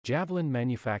Javelin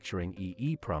Manufacturing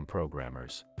EEPROM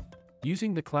Programmers.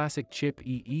 Using the Classic Chip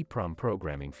EEPROM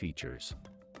programming features.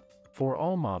 For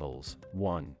all models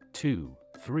 1, 2,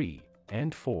 3,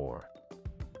 and 4.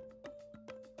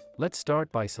 Let's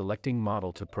start by selecting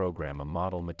Model to program a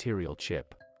model material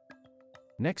chip.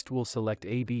 Next we'll select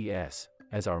ABS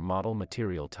as our model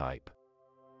material type.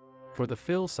 For the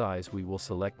fill size we will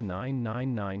select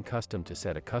 999 Custom to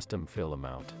set a custom fill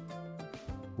amount.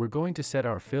 We're going to set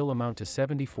our fill amount to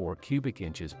 74 cubic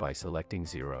inches by selecting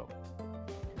 0.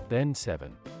 Then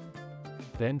 7.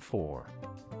 Then 4.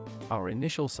 Our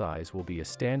initial size will be a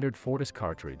standard Fortus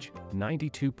cartridge,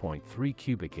 92.3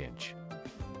 cubic inch.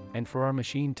 And for our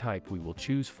machine type we will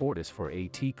choose Fortus for a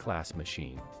T-class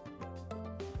machine.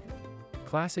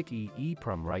 Classic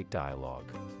EEPROM Write dialog.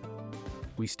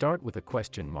 We start with a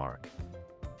question mark.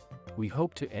 We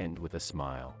hope to end with a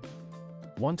smile.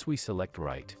 Once we select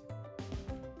Write,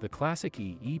 the Classic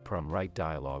EEPROM Write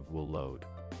dialog will load.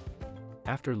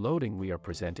 After loading we are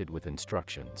presented with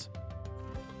instructions.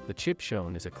 The chip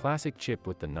shown is a classic chip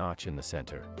with the notch in the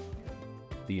center.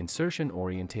 The insertion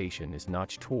orientation is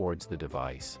notched towards the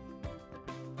device.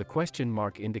 The question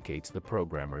mark indicates the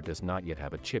programmer does not yet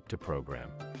have a chip to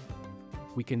program.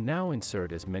 We can now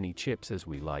insert as many chips as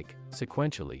we like,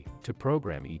 sequentially, to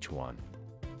program each one.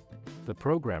 The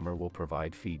programmer will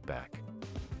provide feedback.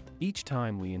 Each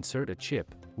time we insert a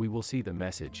chip, we will see the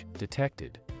message,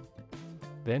 detected.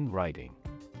 Then writing.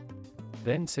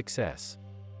 Then success.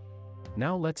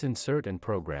 Now let's insert and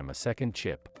program a second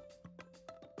chip.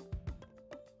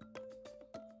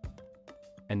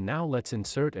 And now let's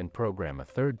insert and program a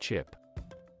third chip.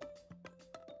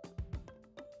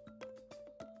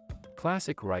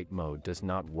 Classic Write mode does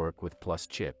not work with plus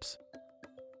chips.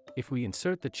 If we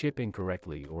insert the chip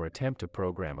incorrectly or attempt to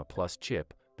program a plus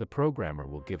chip, the programmer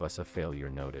will give us a failure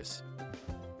notice.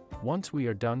 Once we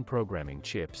are done programming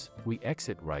chips, we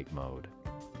exit Write mode.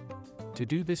 To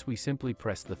do this we simply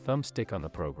press the thumbstick on the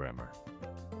programmer.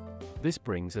 This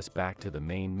brings us back to the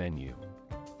main menu.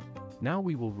 Now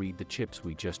we will read the chips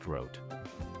we just wrote.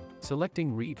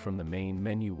 Selecting Read from the main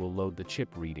menu will load the chip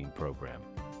reading program.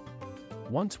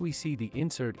 Once we see the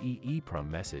Insert EEPROM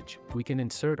message, we can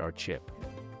insert our chip.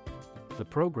 The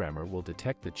programmer will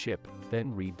detect the chip,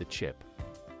 then read the chip.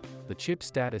 The chip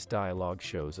status dialog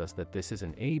shows us that this is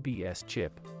an ABS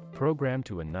chip, programmed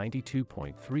to a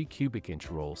 92.3 cubic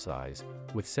inch roll size,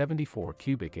 with 74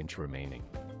 cubic inch remaining,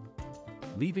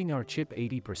 leaving our chip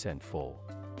 80% full.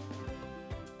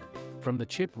 From the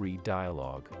chip read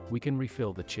dialog, we can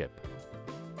refill the chip.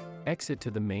 Exit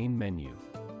to the main menu.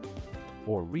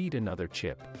 Or read another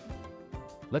chip.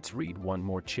 Let's read one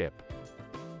more chip.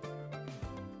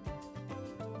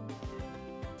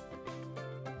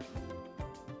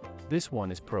 This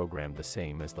one is programmed the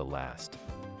same as the last.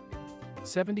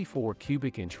 74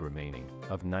 cubic inch remaining,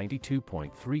 of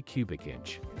 92.3 cubic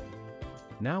inch.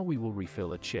 Now we will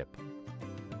refill a chip.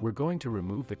 We're going to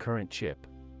remove the current chip.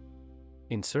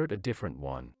 Insert a different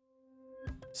one.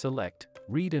 Select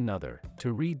Read Another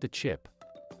to read the chip.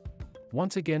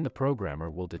 Once again the programmer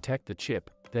will detect the chip,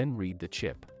 then read the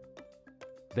chip.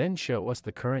 Then show us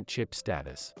the current chip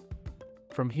status.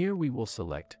 From here we will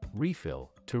select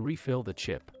Refill to refill the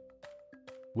chip.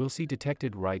 We'll see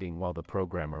detected writing while the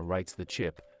programmer writes the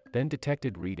chip, then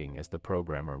detected reading as the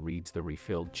programmer reads the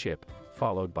refilled chip,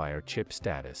 followed by our chip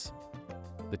status.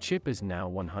 The chip is now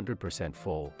 100%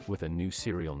 full, with a new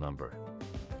serial number.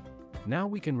 Now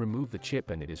we can remove the chip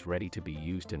and it is ready to be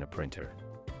used in a printer.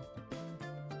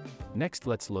 Next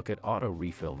let's look at Auto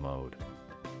Refill mode.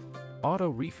 Auto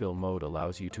Refill mode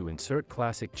allows you to insert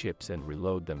classic chips and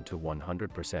reload them to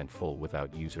 100% full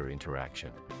without user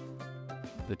interaction.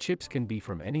 The chips can be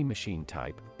from any machine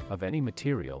type, of any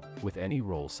material, with any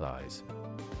roll size.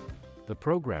 The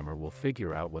programmer will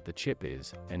figure out what the chip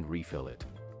is, and refill it.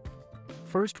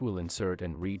 First we'll insert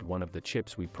and read one of the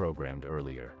chips we programmed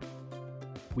earlier.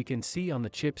 We can see on the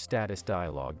chip status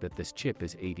dialog that this chip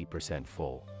is 80%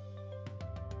 full.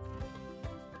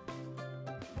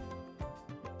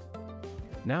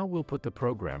 Now we'll put the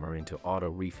programmer into Auto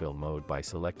Refill mode by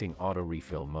selecting Auto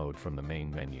Refill mode from the main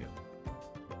menu.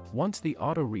 Once the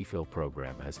Auto Refill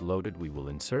program has loaded we will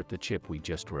insert the chip we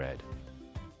just read.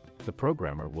 The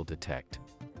programmer will detect,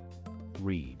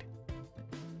 read,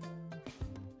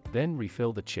 then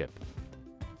refill the chip.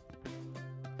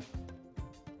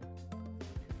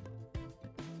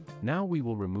 Now we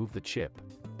will remove the chip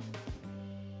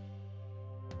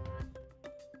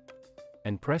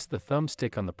and press the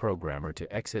thumbstick on the programmer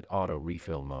to exit Auto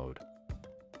Refill mode.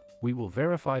 We will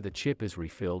verify the chip is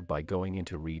refilled by going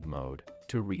into Read mode,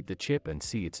 to read the chip and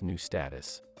see its new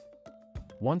status.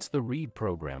 Once the read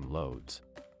program loads,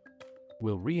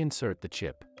 We'll reinsert the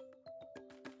chip.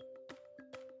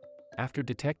 After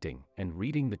detecting and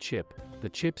reading the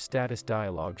chip status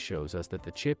dialog shows us that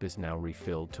the chip is now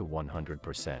refilled to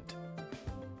 100%.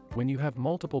 When you have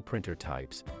multiple printer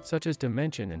types, such as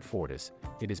Dimension and Fortus,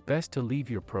 it is best to leave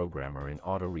your programmer in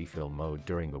auto-refill mode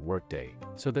during the workday,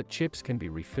 so that chips can be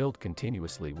refilled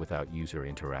continuously without user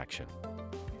interaction.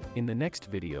 In the next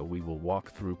video we will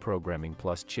walk through programming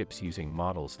Plus chips using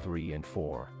models 3 and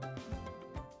 4.